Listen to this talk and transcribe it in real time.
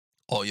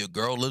Oh, your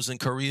girl lives in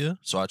Korea,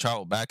 so I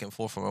travel back and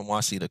forth from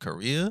NYC to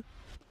Korea.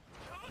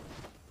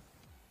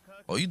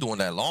 Oh, you doing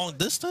that long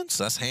distance?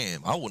 That's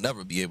ham. I will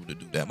never be able to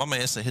do that. My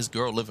man said his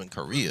girl live in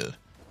Korea.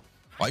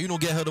 Why you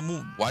don't get her to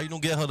move? Why you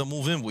don't get her to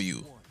move in with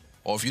you?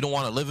 Or if you don't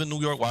want to live in New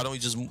York, why don't you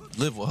just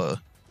live with her?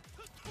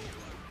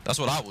 That's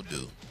what I would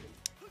do.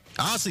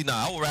 Honestly,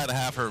 nah, I would rather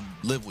have her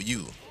live with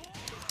you.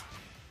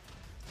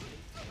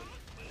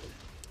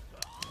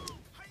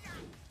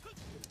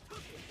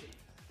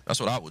 That's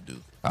what I would do.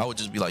 I would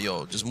just be like,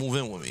 yo, just move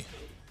in with me.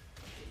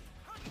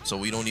 So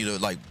we don't need to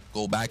like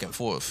go back and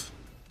forth.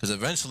 Because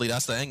eventually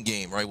that's the end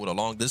game, right? With a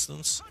long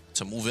distance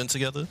to move in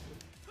together.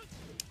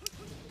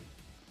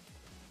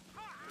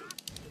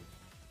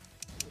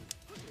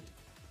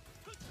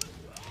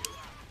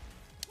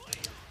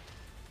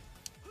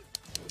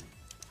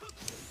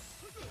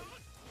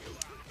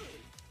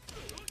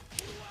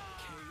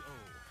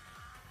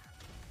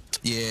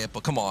 Yeah,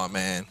 but come on,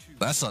 man.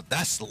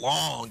 That's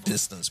long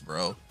distance,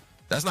 bro.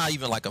 That's not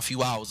even like a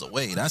few hours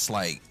away. That's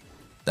like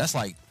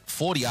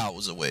 40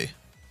 hours away.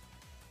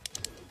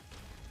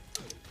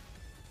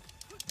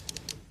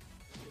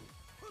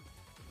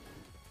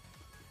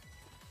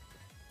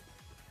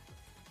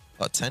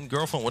 A 10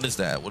 girlfriend? What is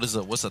that?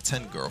 What's a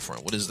 10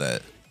 girlfriend? What is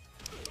that?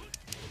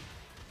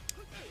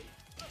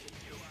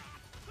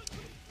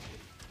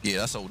 Yeah,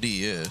 that's OD,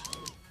 yeah.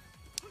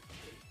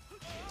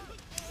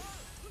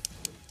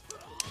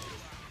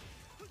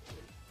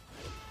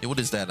 Yeah, what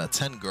is that? A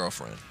 10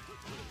 girlfriend?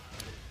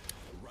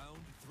 Round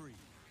 3.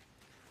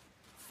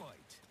 Fight.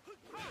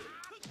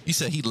 You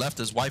said he left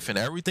his wife and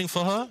everything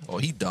for her? Oh,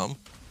 he dumb.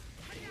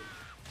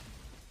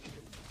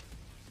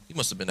 He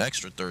must have been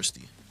extra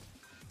thirsty.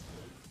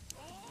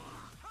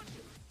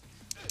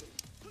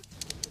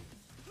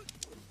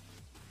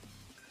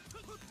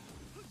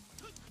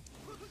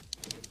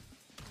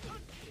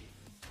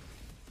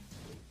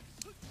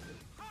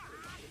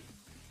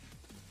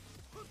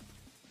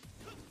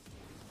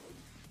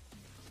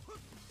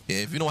 Yeah,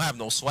 if you don't have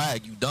no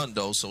swag, you done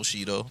though,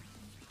 Soshido.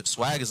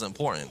 Swag is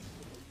important.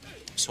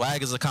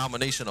 Swag is a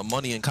combination of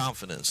money and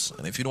confidence.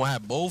 And if you don't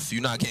have both,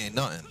 you're not getting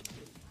nothing.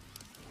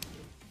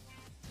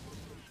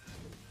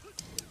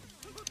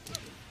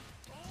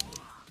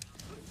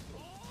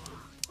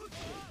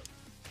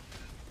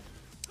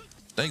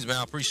 Thanks, man.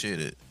 I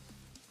appreciate it.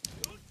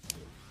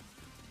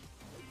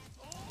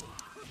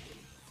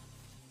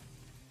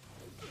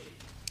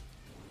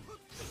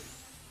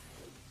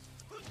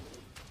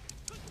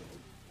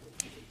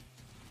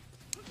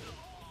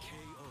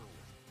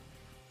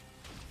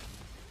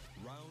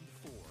 Round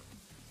 4.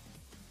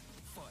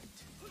 Fight.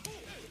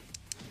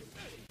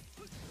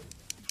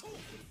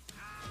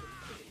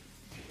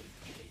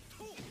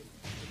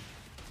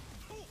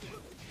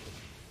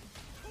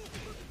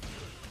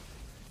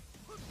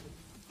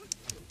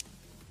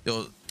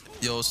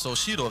 Yo,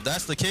 Soshido, if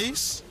that's the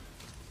case,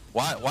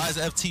 why is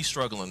FT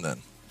struggling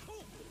then?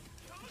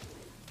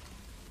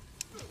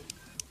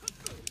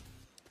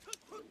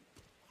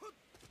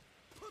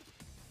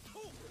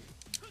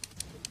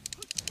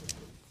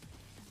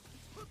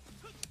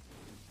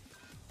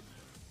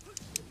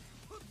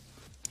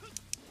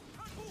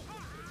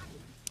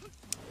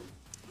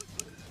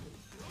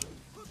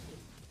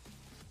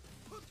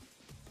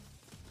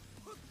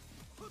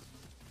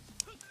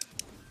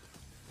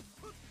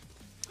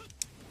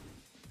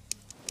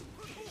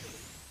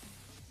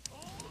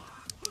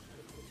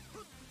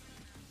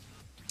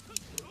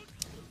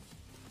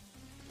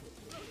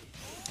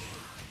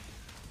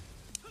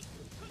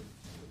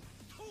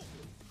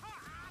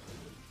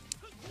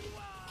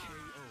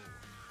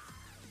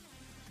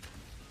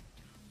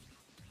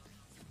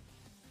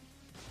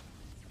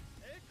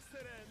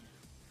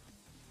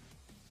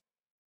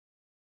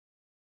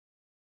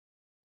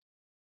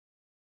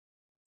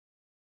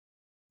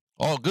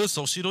 Oh, good,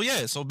 Soshido.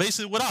 Yeah. So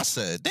basically, what I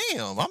said.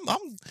 Damn,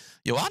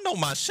 yo, I know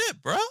my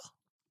shit, bro.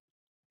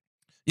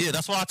 Yeah,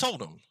 that's what I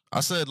told him.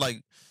 I said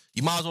like,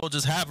 you might as well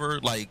just have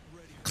her like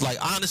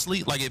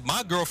honestly, like if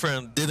my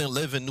girlfriend didn't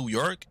live in New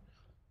York,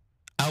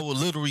 I would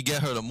literally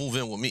get her to move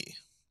in with me.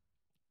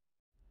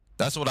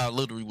 That's what I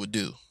literally would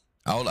do.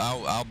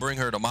 I'll bring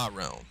her to my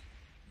realm.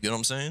 You know what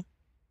I'm saying?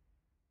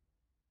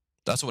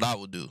 That's what I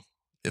would do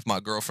if my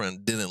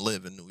girlfriend didn't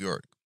live in New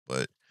York.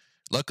 But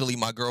luckily,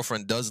 my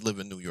girlfriend does live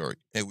in New York,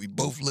 and we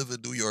both live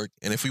in New York.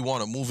 And if we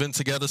want to move in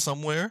together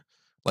somewhere,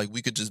 like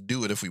we could just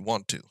do it if we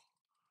want to.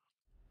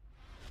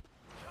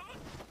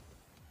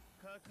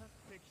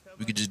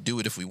 We could just do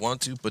it if we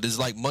want to, but it's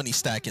like money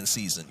stacking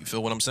season. You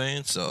feel what I'm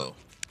saying? So.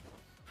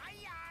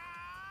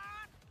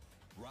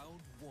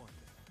 Round 1.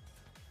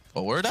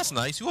 Oh, word? That's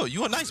nice.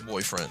 You a nice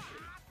boyfriend.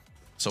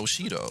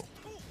 Soshido.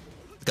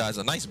 This guy's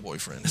a nice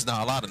boyfriend. There's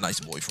not a lot of nice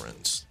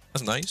boyfriends.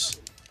 That's nice.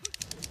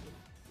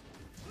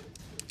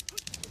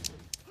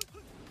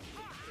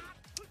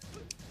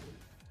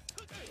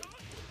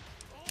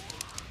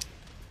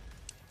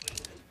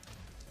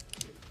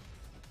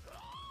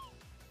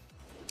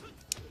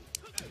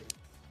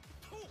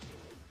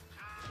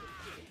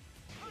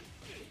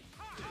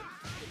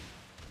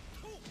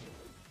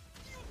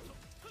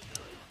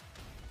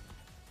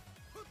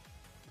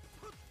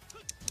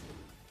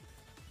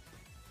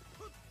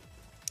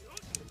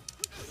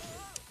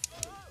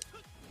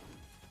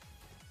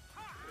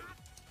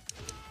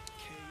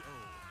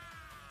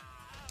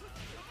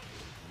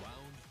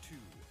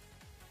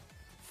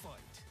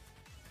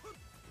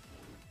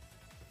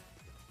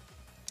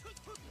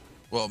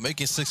 Well,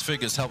 making 6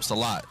 figures helps a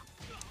lot.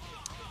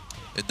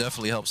 It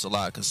definitely helps a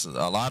lot because a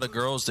lot of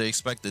girls, they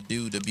expect the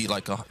dude to be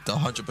like the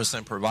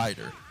 100%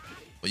 provider.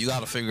 But you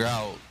got to figure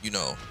out, you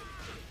know,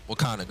 what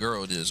kind of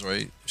girl it is,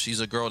 right? If she's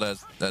a girl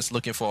that's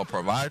looking for a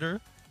provider,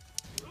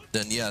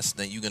 then yes,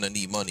 then you're going to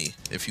need money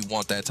if you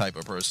want that type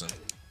of person.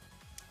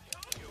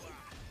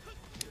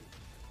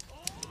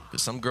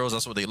 Because some girls,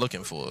 that's what they're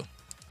looking for.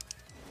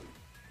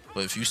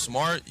 But if you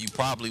smart, you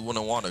probably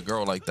wouldn't want a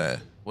girl like that.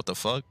 What the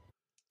fuck?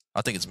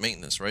 I think it's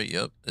maintenance, right?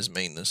 Yep, it's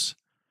maintenance.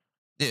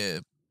 Yeah.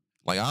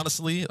 Like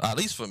honestly, at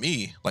least for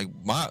me, like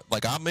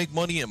I make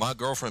money and my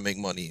girlfriend make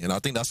money, and I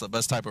think that's the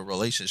best type of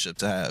relationship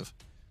to have.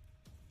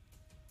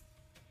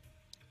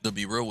 To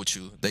be real with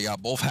you, y'all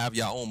both have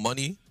your own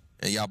money,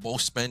 and y'all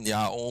both spend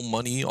your own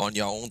money on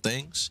your own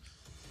things,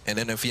 and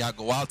then if y'all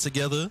go out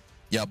together,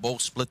 y'all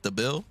both split the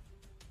bill.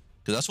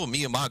 Cause that's what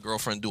me and my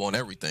girlfriend do on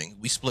everything.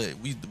 We split.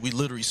 We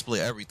literally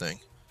split everything.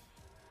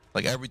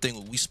 Like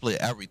everything, we split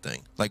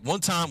everything. Like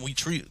one time we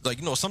treat, like,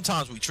 you know,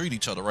 sometimes we treat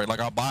each other, right? Like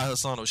I'll buy her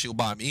something or she'll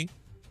buy me.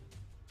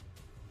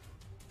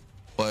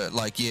 But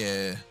like,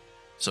 yeah,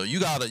 so you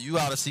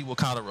gotta see what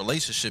kind of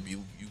relationship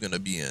you're gonna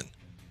be in,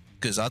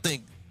 because I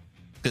think,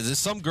 because there's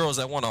some girls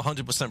that want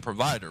 100%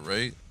 provider,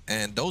 right?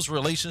 And those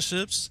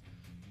relationships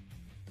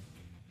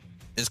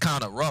is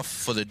kind of rough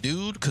for the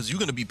dude, because you're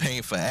gonna be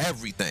paying for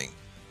everything,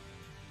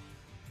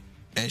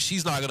 and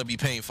she's not gonna be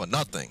paying for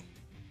nothing.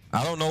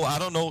 I don't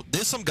know.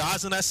 There's some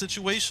guys in that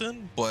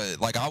situation, but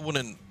like I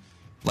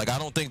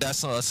don't think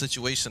that's a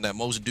situation that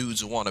most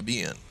dudes would want to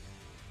be in.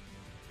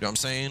 You know what I'm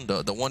saying?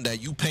 The one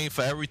that you pay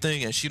for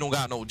everything and she don't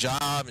got no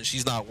job and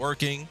she's not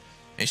working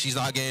and she's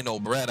not getting no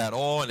bread at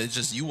all and it's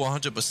just you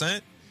 100%.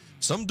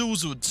 Some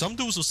dudes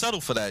will settle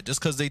for that just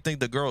because they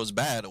think the girl is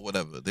bad or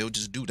whatever. They'll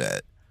just do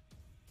that,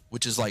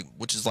 which is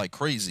like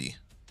crazy.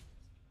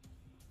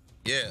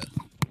 Yeah.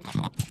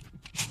 All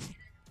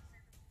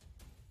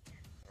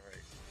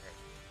right.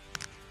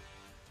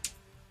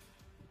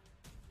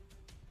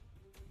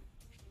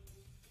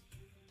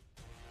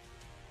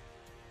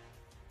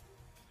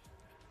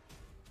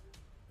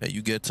 Yeah,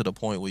 you get to the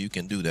point where you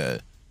can do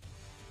that.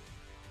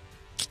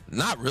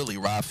 Not really,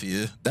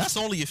 Rafia. That's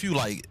only if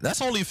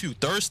you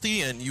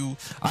thirsty and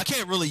I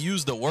can't really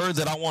use the words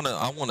that I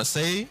wanna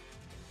say,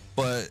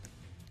 but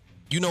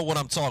you know what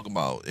I'm talking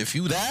about. If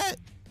you that,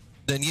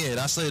 then yeah,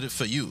 that's it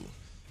for you.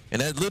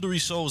 And that literally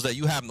shows that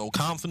you have no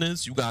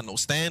confidence, you got no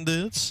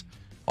standards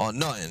or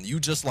nothing. You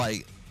just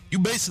like, you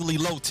basically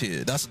low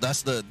tier. That's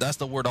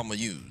the word I'm gonna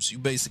use. You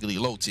basically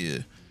low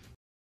tier.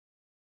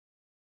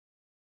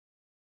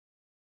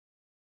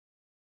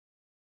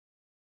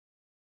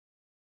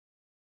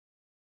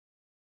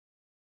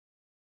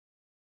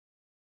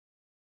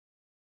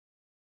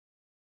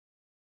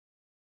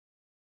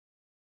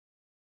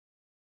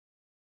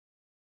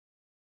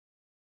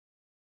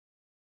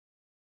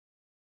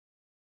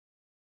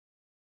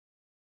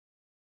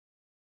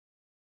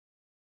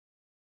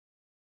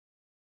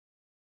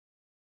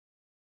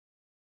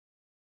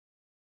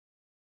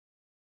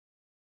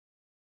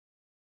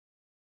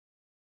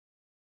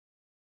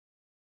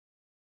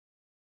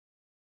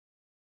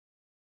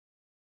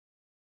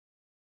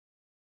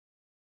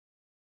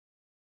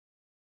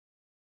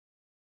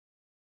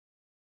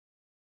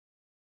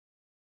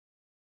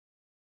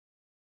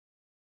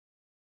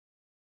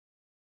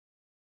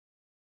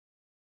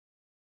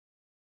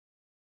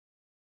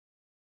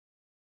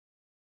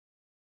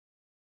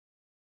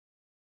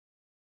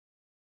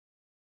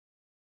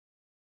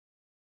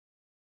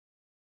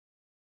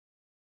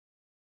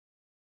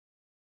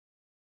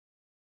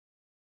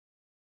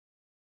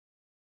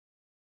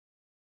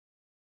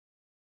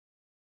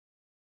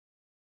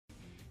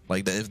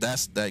 Like that, if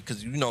that's that,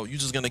 because you know you're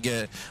just gonna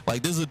get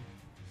like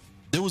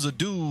there was a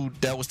dude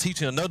that was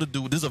teaching another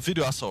dude. There's a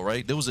video I saw,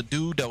 right? There was a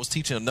dude that was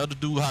teaching another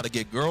dude how to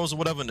get girls or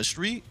whatever in the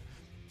street,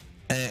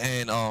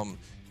 and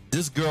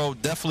this girl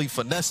definitely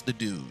finessed the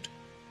dude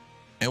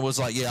and was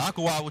like, yeah, I'll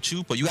go out with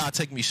you, but you gotta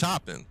take me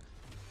shopping.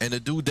 And the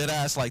dude dead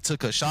ass like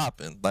took her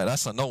shopping. Like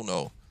that's a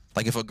no.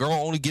 Like if a girl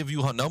only give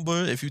you her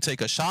number if you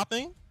take her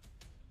shopping,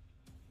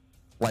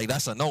 like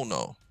that's a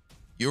no.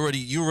 You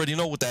already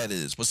know what that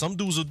is. But some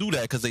dudes will do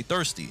that because they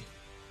thirsty.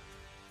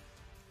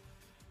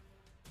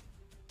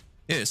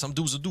 Yeah, some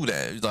dudes will do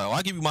that. He's like, oh,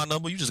 I'll give you my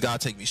number. You just gotta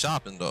take me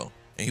shopping though.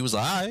 And he was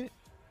like, all right.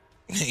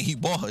 And he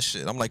bought her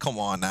shit. I'm like, come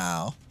on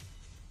now.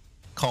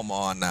 Come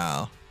on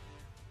now.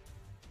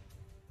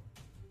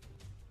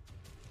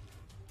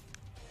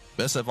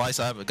 Best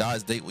advice I have: a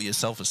guy's date with your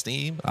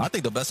self-esteem. I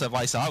think the best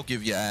advice I'll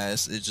give your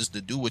ass is just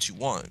to do what you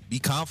want. Be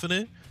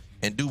confident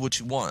and do what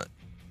you want.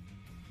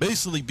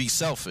 Basically, be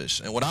selfish.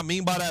 And what I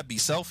mean by that, be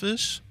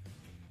selfish,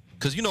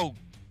 because you know,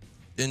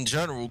 in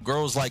general,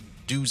 girls like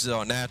dudes that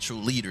are natural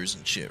leaders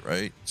and shit,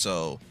 right?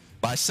 So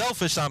by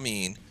selfish, I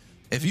mean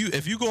if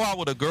you go out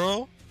with a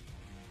girl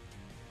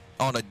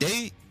on a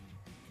date,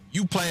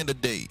 you plan the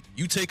date.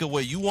 You take her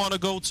where you want to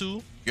go to. You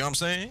know what I'm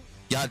saying?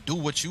 Y'all do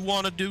what you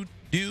want to do.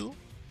 You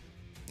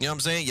know what I'm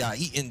saying? Y'all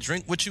eat and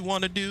drink what you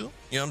want to do. You know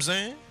what I'm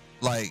saying?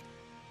 Like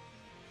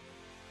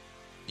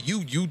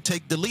you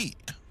take the lead.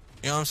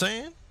 You know what I'm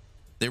saying?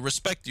 They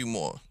respect you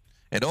more.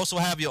 And also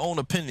have your own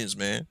opinions,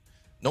 man.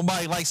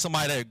 Nobody likes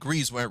somebody that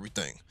agrees with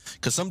everything.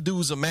 Because some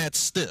dudes are mad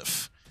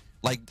stiff.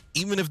 Like,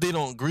 even if they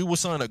don't agree with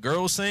something a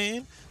girl's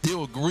saying,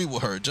 they'll agree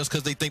with her just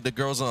because they think the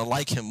girl's gonna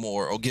like him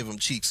more or give him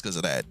cheeks because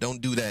of that.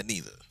 Don't do that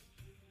neither.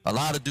 A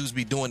lot of dudes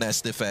be doing that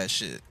stiff ass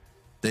shit.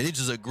 They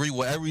just agree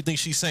with everything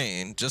she's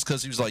saying just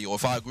because he was like, yo,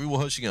 if I agree with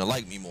her, she gonna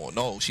like me more.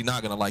 No, she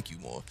not gonna like you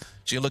more.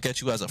 She gonna look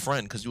at you as a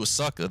friend because you a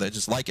sucker that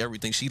just like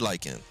everything she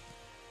liking.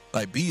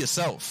 Like, be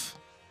yourself.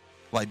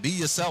 Like, be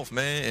yourself,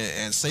 man,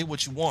 and say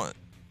what you want.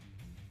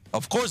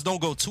 Of course,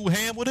 don't go too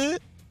ham with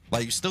it.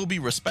 Like, you still be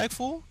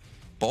respectful,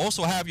 but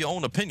also have your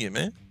own opinion,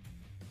 man.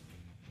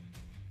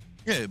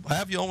 Yeah,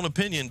 have your own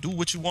opinion. Do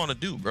what you want to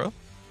do, bro.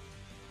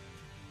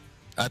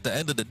 At the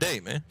end of the day,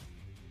 man.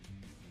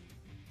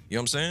 You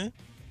know what I'm saying?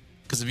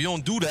 Because if you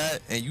don't do that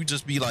and you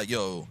just be like,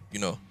 yo, you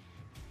know.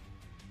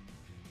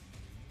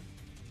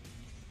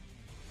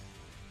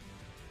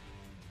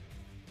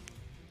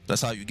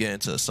 That's how you get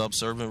into a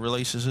subservient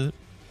relationship.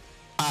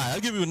 All right,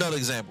 I'll give you another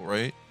example,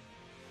 right?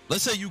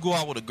 Let's say you go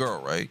out with a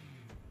girl, right?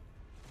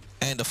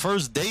 And the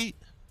first date,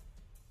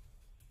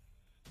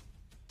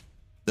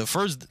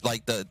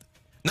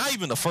 not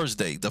even the first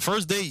date. The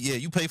first date, yeah,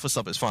 you pay for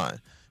stuff, it's fine.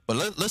 But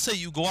let's say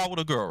you go out with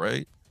a girl,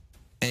 right?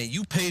 And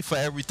you pay for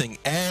everything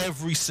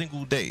every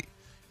single day.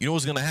 You know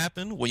what's gonna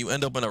happen when you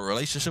end up in a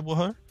relationship with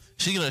her?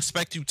 She's gonna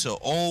expect you to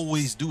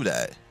always do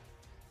that.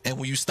 And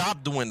when you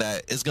stop doing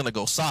that, it's gonna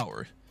go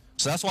sour.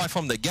 So that's why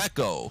from the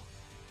get-go,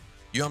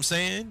 you know what I'm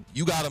saying?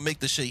 You gotta make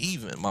the shit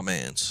even, my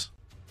mans.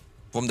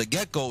 From the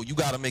get-go, you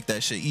gotta make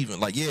that shit even.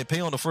 Like, yeah,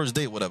 pay on the first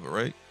date, whatever,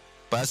 right?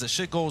 But as the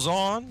shit goes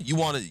on, you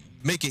wanna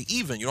make it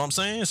even, you know what I'm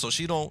saying? So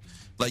she don't,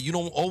 like, you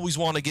don't always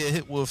wanna get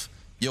hit with,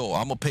 yo,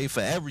 I'm gonna pay for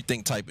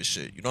everything type of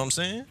shit. You know what I'm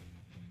saying?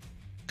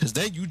 Cause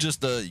then you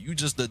just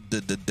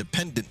the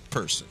dependent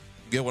person.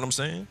 You get what I'm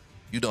saying?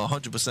 You the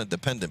 100%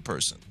 dependent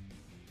person.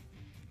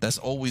 That's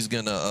always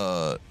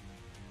gonna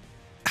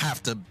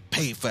have to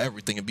pay for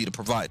everything and be the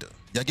provider.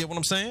 Y'all get what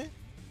I'm saying?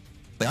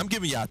 Like, I'm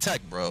giving y'all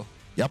tech, bro.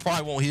 Y'all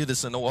probably won't hear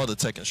this in no other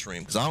Tekken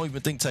stream because I don't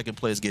even think Tekken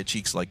players get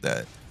cheeks like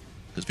that.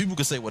 Because people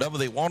can say whatever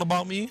they want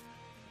about me,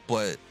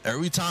 but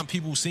every time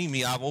people see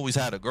me, I've always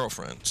had a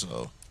girlfriend.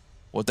 So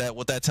what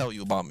that tell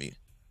you about me?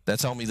 That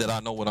tell me that I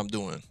know what I'm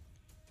doing.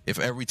 If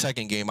every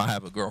Tekken game I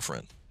have a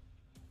girlfriend.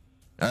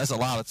 Now, that's a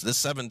lot of there's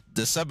seven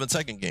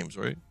Tekken games,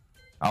 right?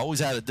 I always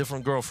had a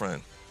different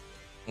girlfriend.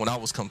 When I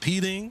was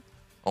competing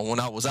or when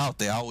I was out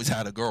there, I always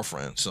had a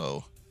girlfriend.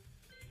 So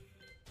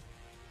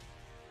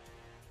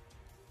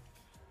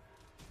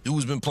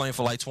dude's been playing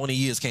for like 20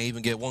 years, can't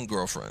even get one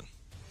girlfriend.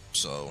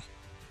 So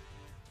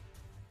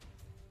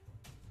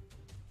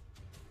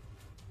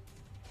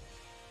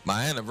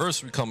my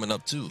anniversary coming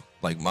up too.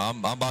 Like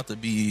I'm about to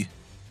be,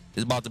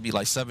 it's about to be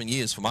like 7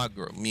 years for my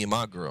girl, me and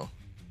my girl.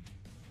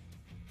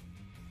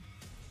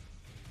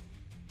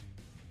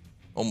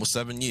 Almost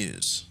 7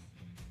 years.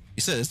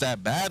 You said, is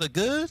that bad or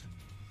good?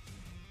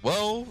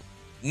 Well,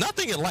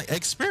 nothing in like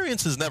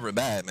experience is never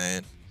bad,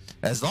 man.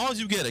 As long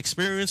as you get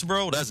experience,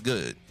 bro, that's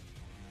good.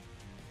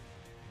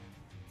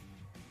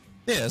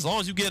 Yeah, as long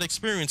as you get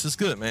experience, it's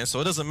good, man.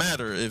 So it doesn't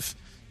matter if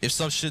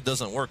some shit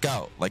doesn't work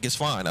out. Like, it's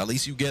fine. At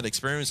least you get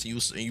experience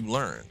and you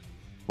learn.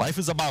 Life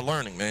is about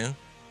learning, man.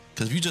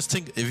 Because if you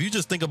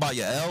just think about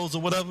your L's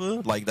or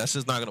whatever, like, that's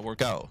just not gonna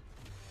work out.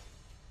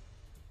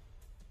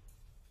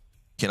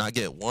 Can I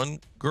get one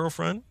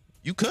girlfriend?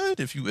 You could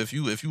if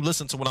you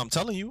listen to what I'm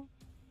telling you.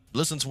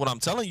 Listen to what I'm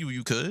telling you,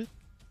 you could.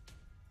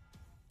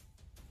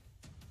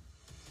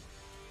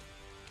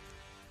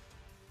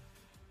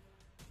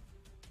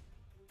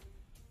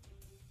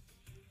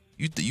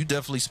 You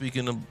definitely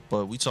speaking of,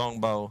 but we talking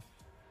about,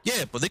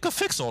 yeah, but they could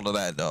fix all of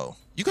that though.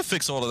 You could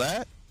fix all of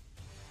that.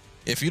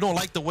 If you don't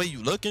like the way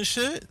you look and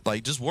shit,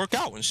 like, just work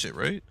out and shit,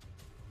 right?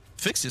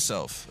 Fix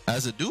yourself.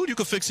 As a dude, you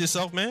can fix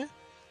yourself, man.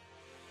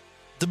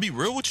 To be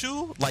real with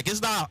you, like,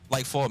 it's not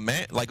like for a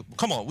man, like,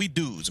 come on, we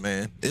dudes,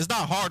 man. It's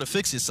not hard to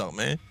fix yourself,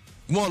 man.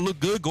 You want to look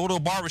good, go to a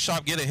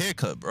barbershop, get a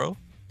haircut, bro.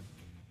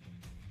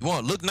 You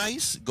want to look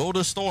nice, go to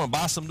the store and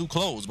buy some new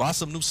clothes, buy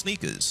some new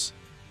sneakers.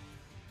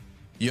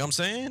 You know what I'm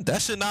saying?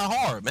 That shit not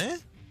hard, man.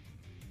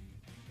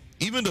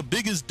 Even the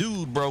biggest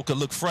dude, bro, could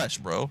look fresh,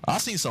 bro. I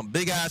seen some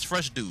big ass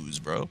fresh dudes,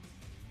 bro.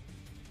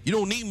 You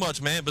don't need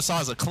much, man,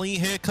 besides a clean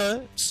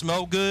haircut,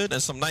 smell good,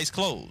 and some nice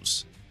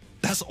clothes.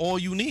 That's all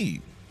you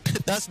need.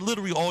 That's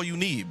literally all you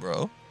need,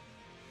 bro.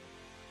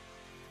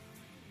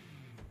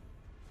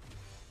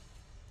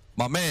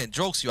 My man,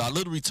 jokes you. I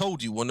literally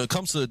told you, when it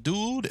comes to a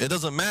dude, it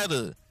doesn't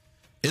matter.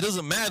 It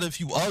doesn't matter if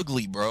you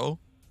ugly, bro.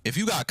 If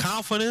you got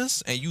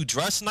confidence and you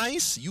dress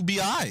nice, you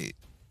be alright.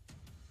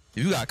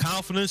 If you got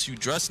confidence, you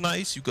dress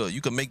nice, you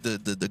could make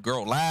the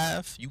girl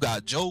laugh. You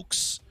got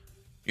jokes.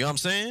 You know what I'm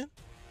saying?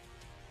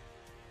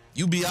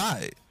 You be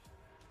alright.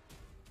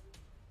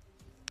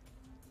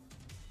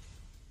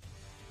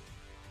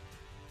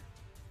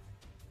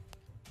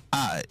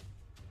 Alright.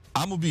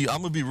 I'm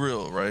gonna be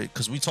real, right?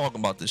 Cause we talking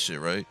about this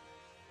shit, right?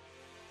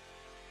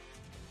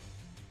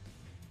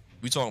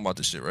 We talking about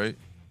this shit, right?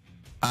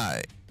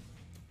 Alright.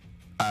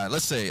 All right,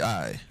 let's say,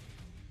 all right,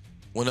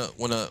 when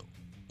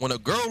a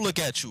girl look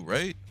at you,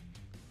 right?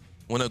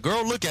 When a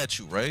girl look at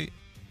you, right?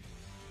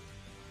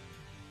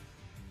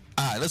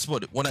 All right, let's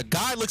put it. When a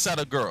guy looks at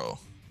a girl,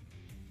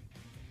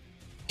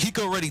 he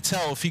can already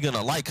tell if he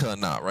gonna like her or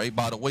not, right?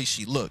 By the way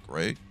she look,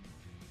 right?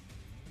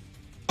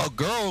 A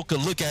girl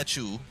could look at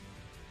you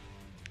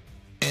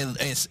and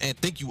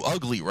think you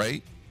ugly,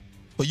 right?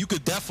 But you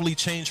could definitely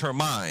change her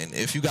mind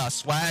if you got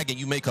swag and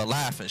you make her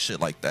laugh and shit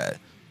like that.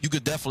 You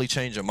could definitely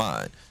change her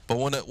mind. But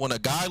when a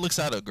guy looks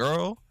at a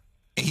girl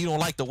and he don't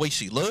like the way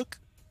she look,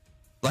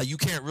 like, you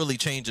can't really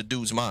change a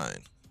dude's mind.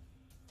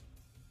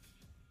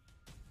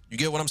 You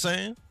get what I'm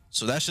saying?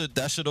 So that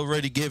should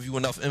already give you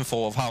enough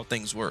info of how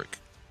things work.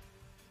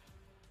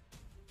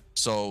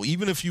 So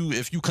even if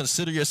you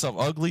consider yourself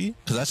ugly,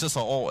 because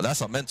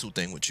that's a mental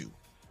thing with you,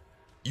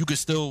 you could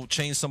still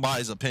change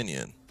somebody's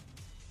opinion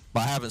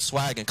by having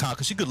swag and con.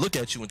 Because she could look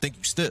at you and think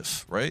you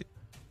stiff, right?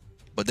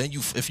 But then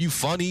if you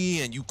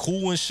funny and you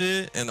cool and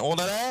shit and all of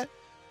that,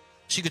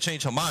 she could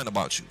change her mind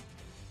about you.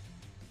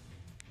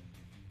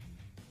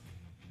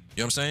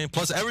 You know what I'm saying?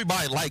 Plus,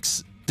 everybody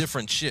likes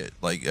different shit.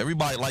 Like,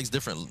 everybody likes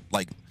different,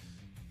 like,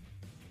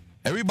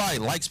 everybody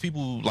likes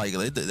people, like,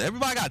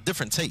 everybody got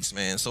different tastes,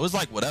 man. So it's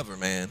like whatever,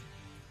 man.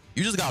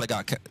 You just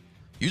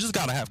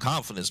gotta have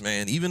confidence,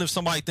 man. Even if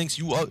somebody thinks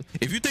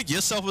if you think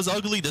yourself is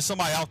ugly, there's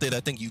somebody out there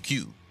that think you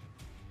cute.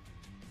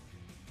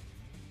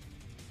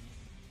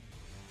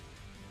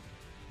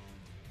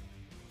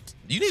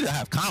 You need to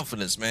have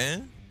confidence,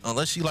 man.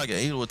 Unless she like an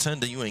 8 or a 10,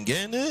 then you ain't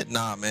getting it.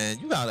 Nah, man.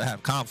 You gotta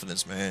have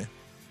confidence, man.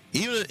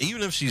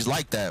 Even if she's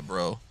like that,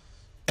 bro.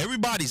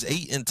 Everybody's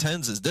 8 and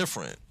 10s is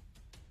different.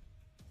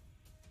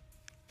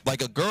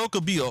 Like, a girl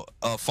could be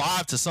a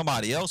 5 to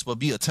somebody else, but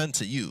be a 10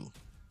 to you,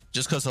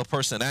 just because her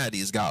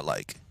personality is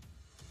godlike.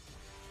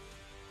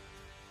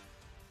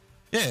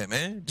 Yeah,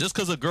 man. Just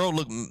because a girl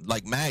look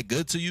like mad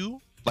good to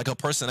you, like, her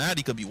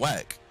personality could be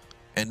whack,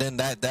 and then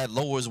that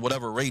lowers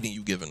whatever rating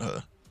you giving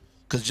her.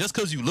 Because just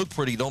because you look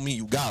pretty don't mean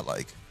you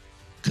godlike.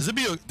 Because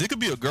there could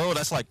be a girl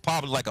that's like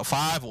probably like a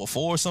 5 or a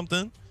 4 or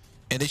something,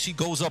 and then she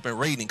goes up in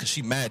rating because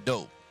she mad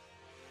dope.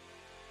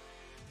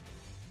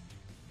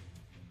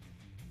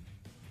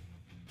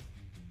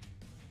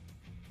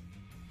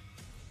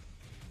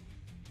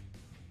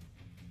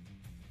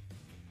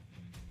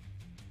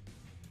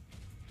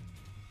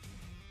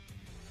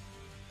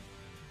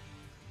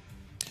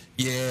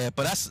 Yeah,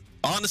 but that's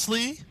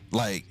honestly,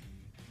 like,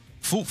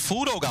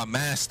 Fudo got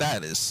mad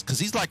status because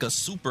he's like a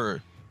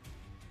super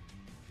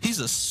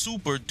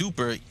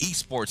duper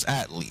esports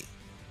athlete.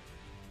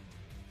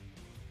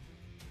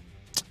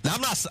 Now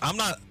I'm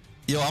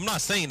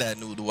not saying that,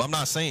 Noodle. I'm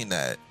not saying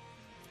that.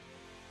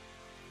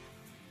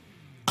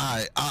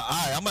 I'm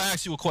gonna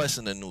ask you a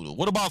question then, Noodle.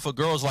 What about if a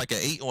girl's like an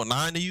 8 or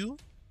 9 to you?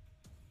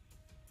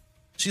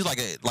 She's like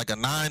a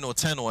 9 or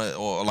 10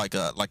 or like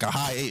a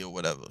high 8 or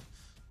whatever.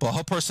 But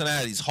her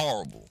personality is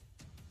horrible.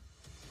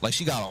 Like,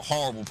 she got a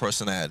horrible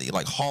personality,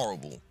 like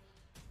horrible.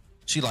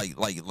 She like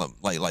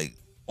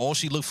all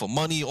she look for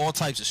money, all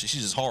types of shit.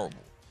 She's just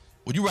horrible.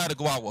 Would you rather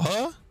go out with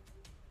her,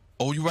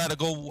 or would you rather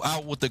go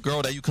out with the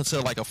girl that you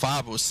consider like a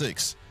 5 or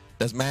 6,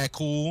 that's mad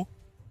cool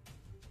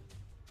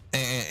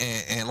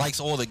and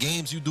likes all the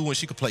games you do, and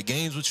she could play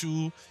games with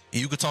you,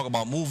 and you could talk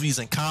about movies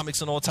and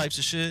comics and all types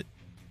of shit?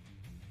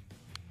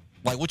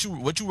 Like, what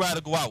you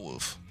rather go out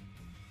with?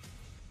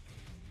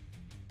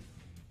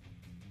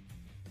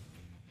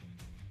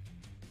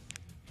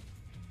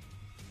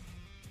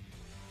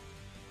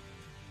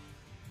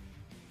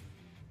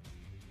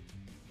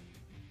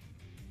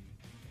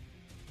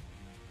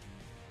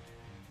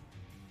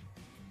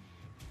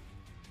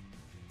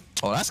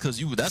 Oh, that's cause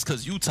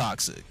you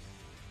toxic.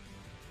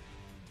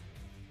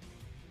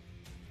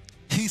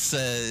 He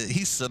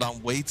said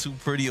I'm way too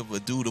pretty of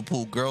a dude to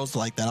pull girls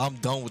like that. I'm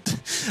done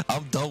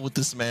with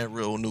this man,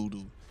 Real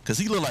Noodle. Cause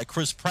he look like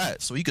Chris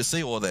Pratt, so he could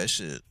say all that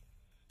shit.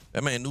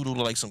 That man Noodle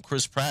look like some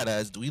Chris Pratt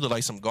ass dude. He look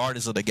like some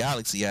Guardians of the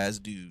Galaxy ass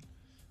dude.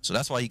 So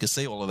that's why he could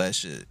say all of that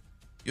shit.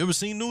 You ever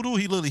seen Noodle?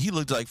 He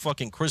looked like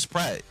fucking Chris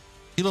Pratt.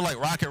 He looked like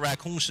Rocket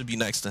Raccoon should be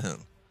next to him.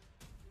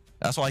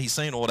 That's why he's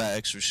saying all that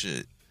extra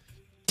shit.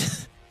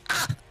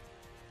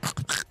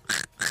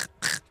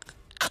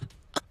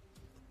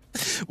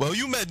 Well,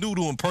 you met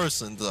Noodle in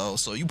person though,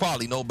 so you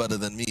probably know better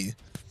than me.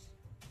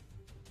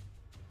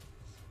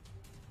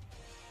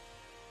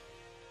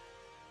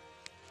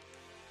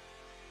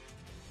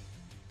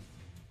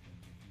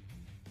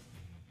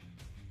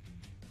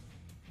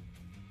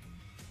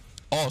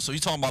 Oh, so you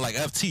talking about like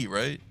FT,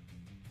 right?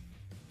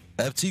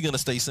 FT gonna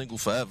stay single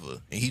forever,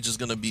 and he just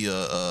gonna be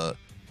a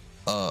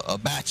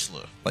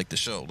bachelor, like the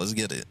show. Let's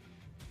get it.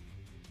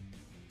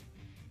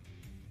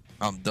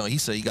 I'm done. He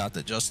said he got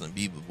the Justin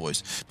Bieber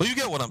voice, but you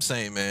get what I'm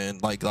saying, man.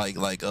 Like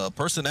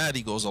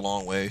personality goes a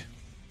long way.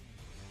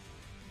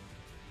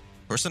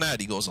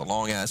 Personality goes a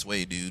long ass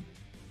way, dude.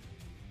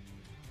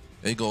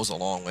 It goes a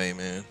long way,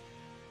 man.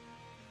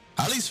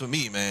 At least for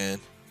me, man.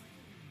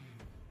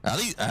 At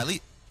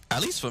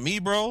least for me,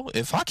 bro.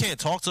 If I can't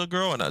talk to a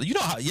girl, and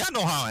y'all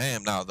know how I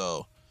am now,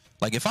 though.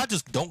 Like if I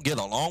just don't get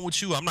along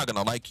with you, I'm not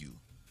gonna like you,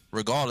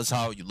 regardless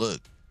how you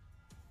look.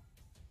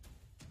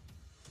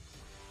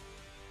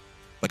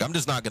 Like I'm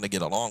just not gonna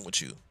get along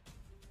with you.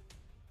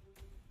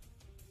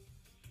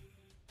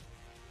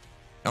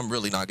 I'm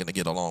really not gonna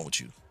get along with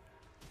you.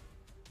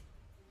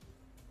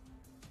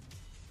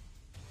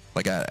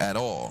 Like at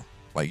all.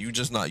 Like you're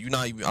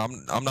not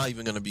even I'm not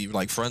even gonna be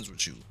like friends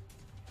with you.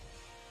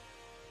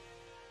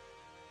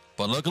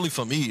 But luckily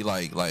for me,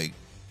 like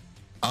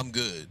I'm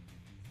good.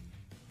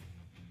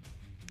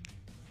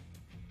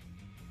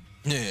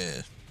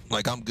 Yeah.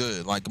 Like I'm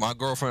good. Like my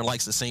girlfriend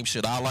likes the same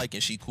shit I like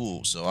and she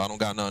cool. So I don't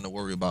got nothing to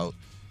worry about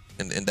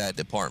in that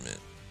department.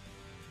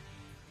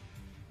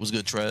 What's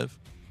good, Trev?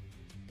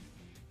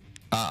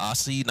 I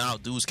see now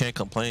dudes can't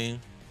complain.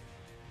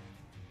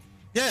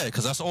 Yeah,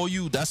 because that's all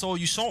you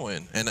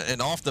showing.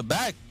 And off the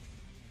back,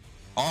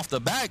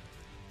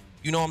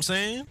 you know what I'm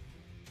saying?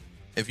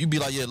 If you be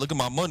like, yeah, look at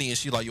my money, and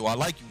she like, yo, I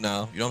like you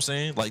now. You know what I'm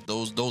saying? Like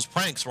those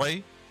pranks,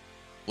 right?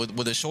 With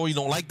the show you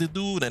don't like the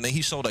dude, and then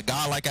he showed a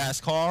guy like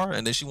ass car,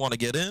 and then she want to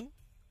get in.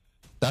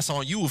 That's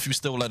on you if you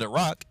still let it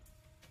rock.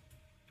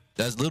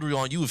 That's literally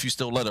on you if you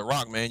still let it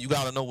rock, man. You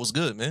gotta know what's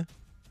good, man.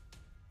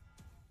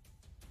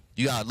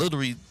 You gotta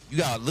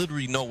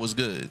literally know what's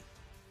good.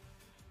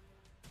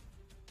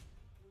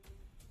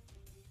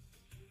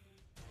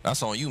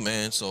 That's on you,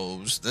 man.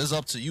 So it's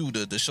up to you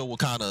to show what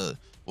kind of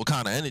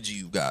energy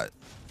you got.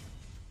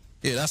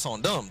 Yeah, that's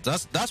on them.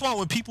 That's why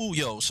when people,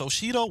 yo, so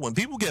Shido, when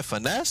people get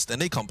finessed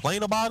and they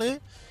complain about it,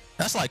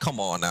 that's like, come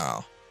on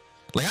now.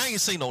 Like I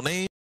ain't say no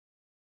name.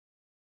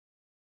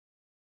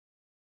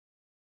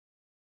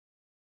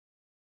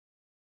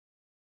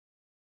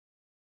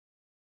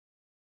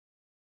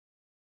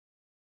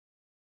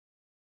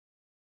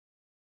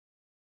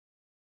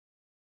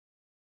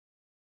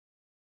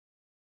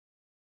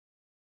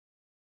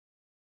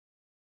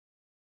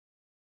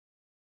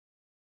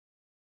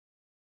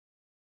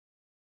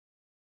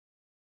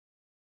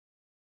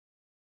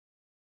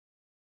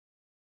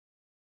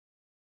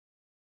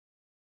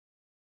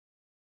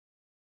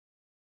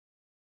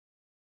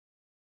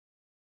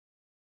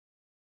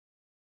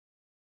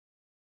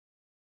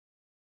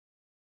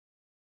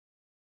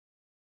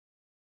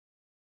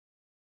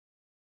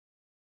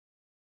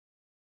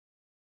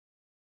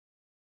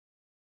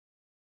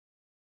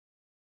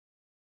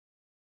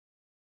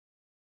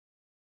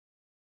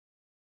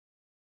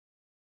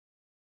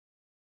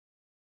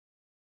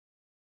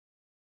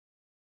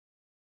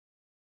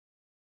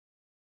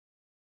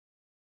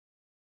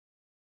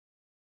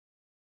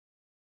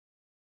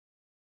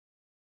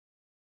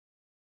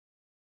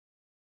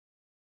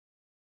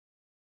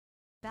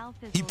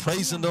 He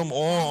praising them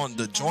all on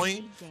the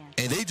joint,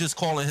 and they just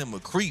calling him a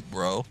creep,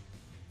 bro.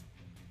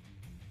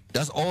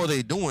 That's all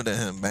they doing to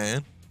him,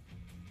 man.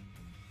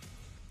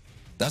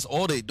 That's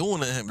all they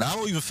doing to him. And I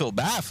don't even feel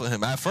bad for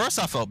him. At first,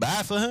 I felt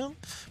bad for him,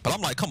 but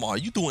I'm like, come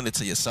on, you doing it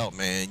to yourself,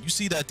 man. You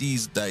see that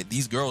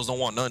these girls don't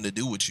want nothing to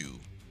do with you,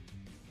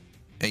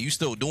 and you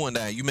still doing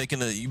that. You making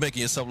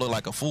yourself look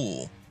like a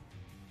fool.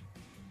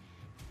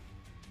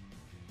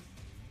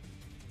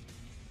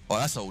 Oh,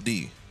 that's OD.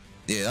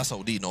 Yeah, that's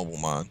OD, Noble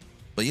Man.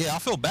 But yeah, I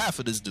feel bad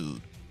for this dude.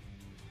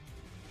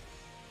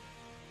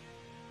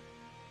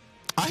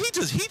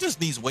 He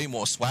just needs way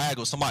more swag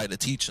or somebody to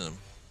teach him.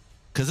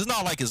 Cause it's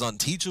not like it's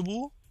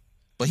unteachable,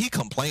 but he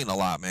complain a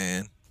lot,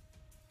 man.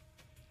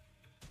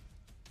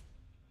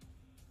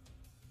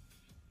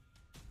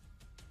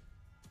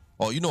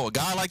 Oh, you know a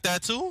guy like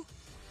that too?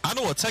 I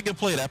know a Tekken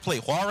player that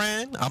played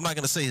Hwaran. I'm not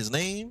gonna say his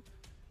name,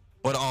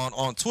 but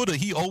on Twitter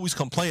he always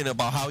complaining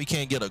about how he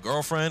can't get a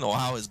girlfriend or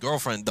how his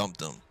girlfriend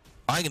dumped him.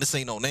 I ain't gonna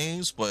say no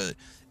names, but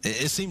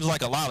it seems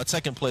like a lot of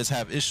Tekken players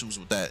have issues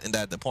with that in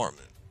that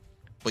department.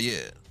 But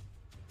yeah,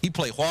 he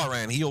played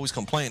Hwaran. He always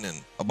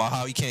complaining about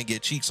how he can't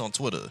get cheeks on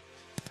Twitter.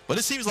 But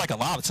it seems like a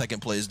lot of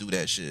Tekken players do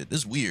that shit.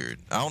 It's weird.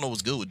 I don't know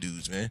what's good with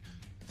dudes, man.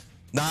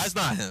 Nah, it's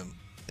not him.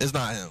 It's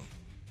not him.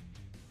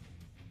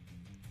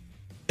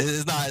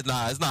 It's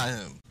not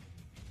him.